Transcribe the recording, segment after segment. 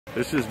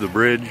This is the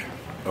bridge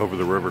over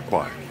the River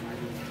Kwai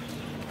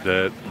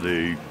that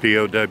the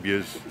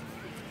POWs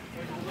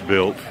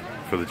built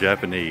for the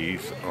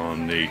Japanese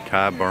on the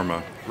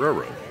Thai-Burma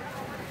Railroad.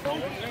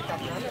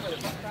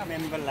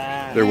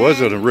 There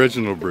was an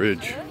original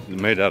bridge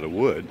made out of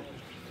wood,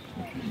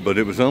 but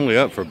it was only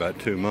up for about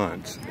 2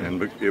 months,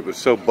 and it was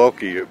so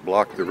bulky it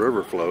blocked the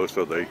river flow,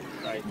 so they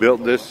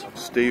built this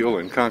steel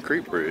and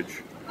concrete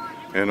bridge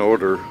in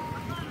order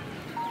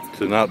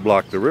to not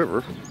block the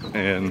river,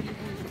 and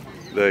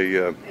they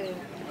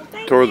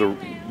tore the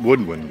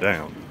wood one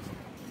down.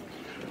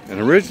 And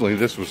originally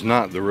this was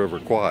not the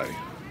River Kwai.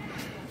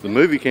 The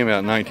movie came out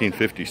in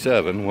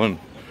 1957, won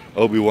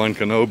Obi-Wan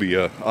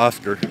Kenobi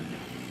Oscar,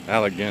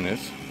 Alec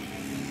Guinness,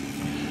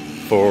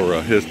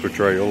 for his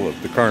portrayal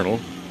of the Colonel,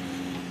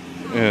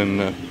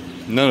 and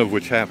none of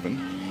which happened.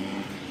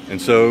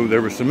 And so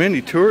there were so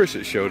many tourists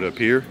that showed up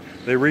here,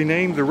 they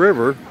renamed the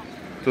river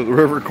to the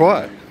River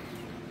Kwai.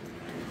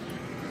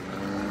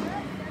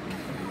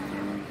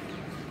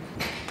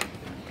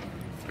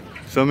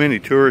 So many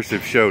tourists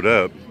have showed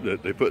up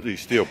that they put these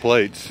steel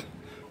plates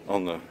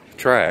on the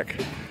track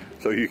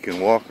so you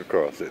can walk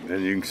across it.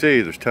 And you can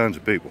see there's tons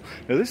of people.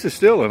 Now this is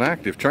still an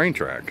active train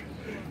track.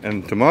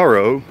 And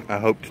tomorrow I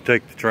hope to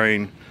take the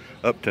train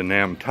up to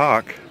Nam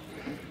Tak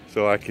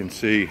so I can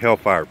see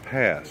Hellfire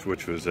Pass,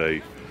 which was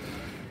a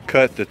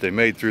cut that they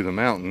made through the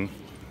mountain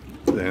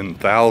and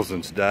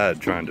thousands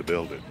died trying to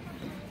build it.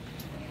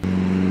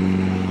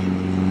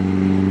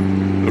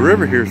 The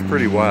river here is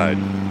pretty wide.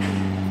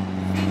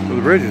 So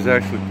the bridge is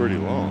actually pretty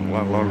long, a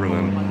lot longer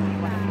than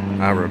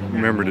I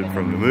remembered it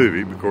from the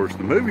movie. Of course,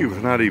 the movie was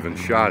not even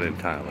shot in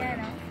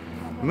Thailand.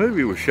 The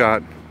movie was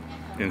shot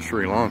in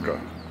Sri Lanka.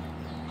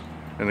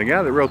 And the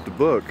guy that wrote the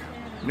book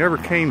never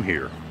came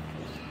here.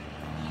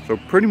 So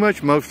pretty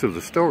much most of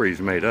the story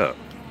is made up.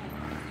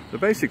 The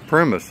basic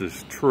premise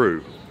is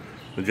true.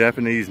 The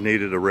Japanese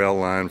needed a rail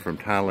line from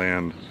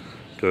Thailand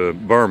to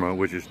Burma,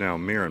 which is now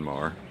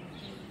Myanmar,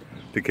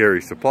 to carry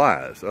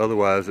supplies.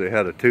 Otherwise, they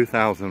had a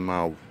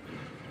 2,000-mile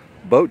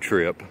boat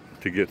trip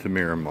to get to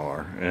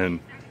Myanmar, and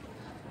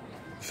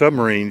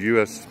submarines,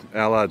 U.S.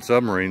 Allied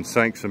submarines,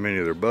 sank so many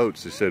of their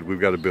boats they said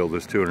we've got to build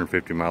this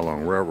 250-mile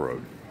long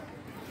railroad.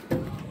 You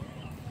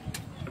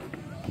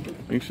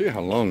can see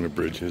how long the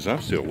bridge is.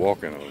 I'm still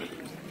walking on it.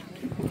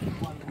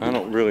 I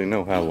don't really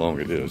know how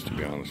long it is, to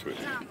be honest with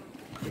you.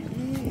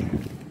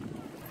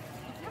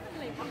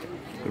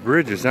 The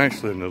bridge is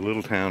actually in the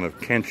little town of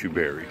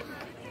Kanchanaburi,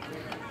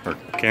 or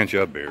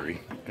Kanchanaburi,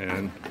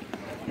 and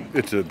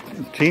it's a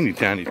teeny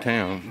tiny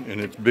town,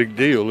 and its big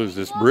deal is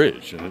this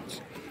bridge, and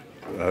it's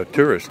a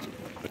tourist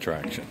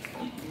attraction.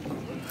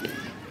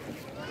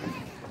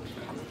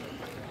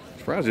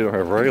 Surprised they don't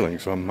have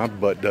railings so my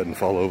butt doesn't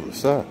fall over the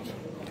sides.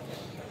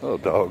 Oh,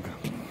 dog.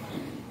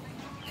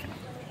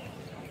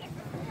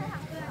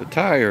 The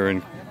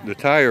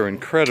Thai are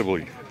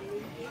incredibly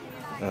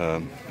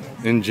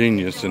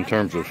ingenious in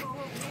terms of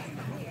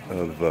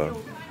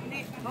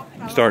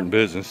starting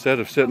business. Instead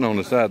of sitting on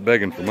the side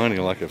begging for money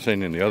like I've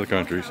seen in the other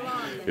countries,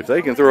 if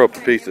they can throw up a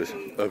piece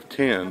of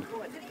tin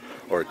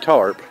or a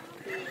tarp,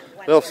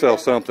 they'll sell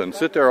something.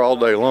 Sit there all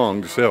day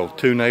long to sell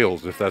 2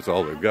 nails if that's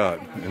all they've got.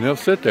 And they'll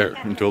sit there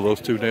until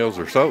those 2 nails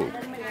are sold.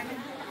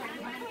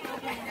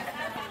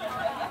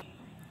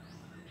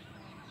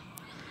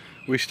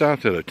 We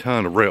stopped at a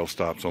ton of rail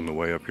stops on the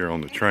way up here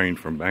on the train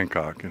from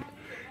Bangkok, and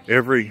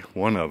every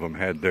one of them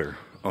had their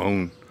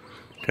own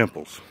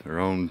temples, their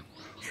own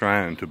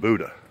shrine to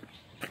Buddha.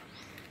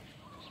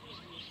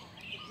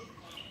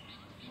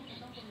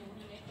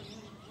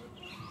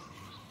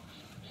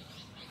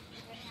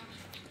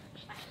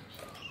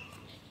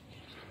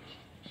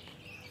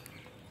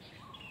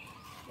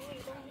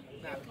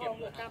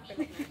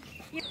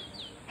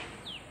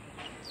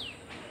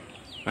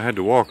 I had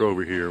to walk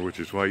over here, which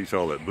is why you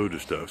saw that Buddha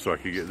stuff, so I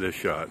could get this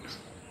shot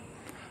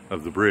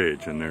of the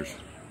bridge. And there's,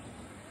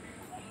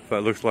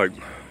 that looks like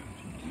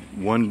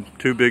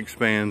 2 big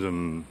spans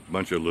and a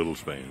bunch of little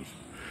spans.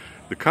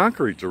 The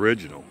concrete's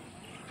original,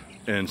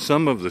 and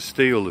some of the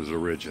steel is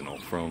original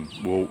from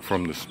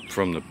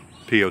the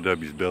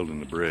POWs building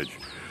the bridge.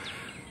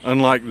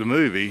 Unlike the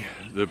movie,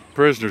 the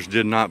prisoners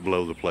did not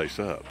blow the place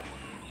up.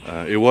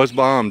 It was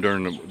bombed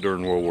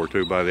during World War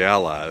II by the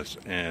Allies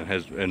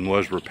and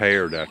was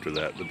repaired after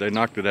that, but they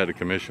knocked it out of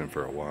commission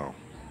for a while.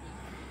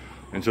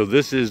 And so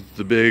this is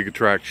the big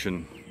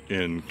attraction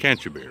in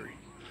Kanchanaburi.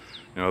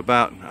 Now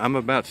I'm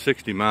about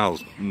 60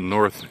 miles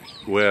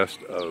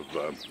northwest of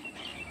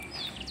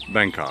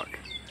Bangkok,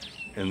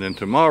 and then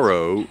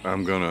tomorrow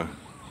I'm gonna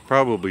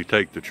probably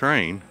take the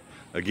train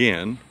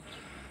again,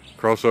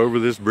 cross over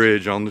this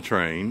bridge on the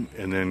train,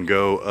 and then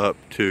go up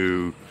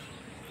to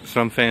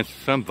some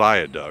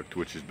viaduct,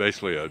 which is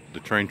basically the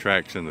train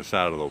tracks in the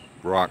side of the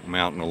rock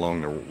mountain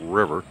along the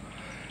river,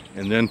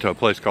 and then to a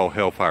place called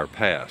Hellfire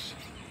Pass.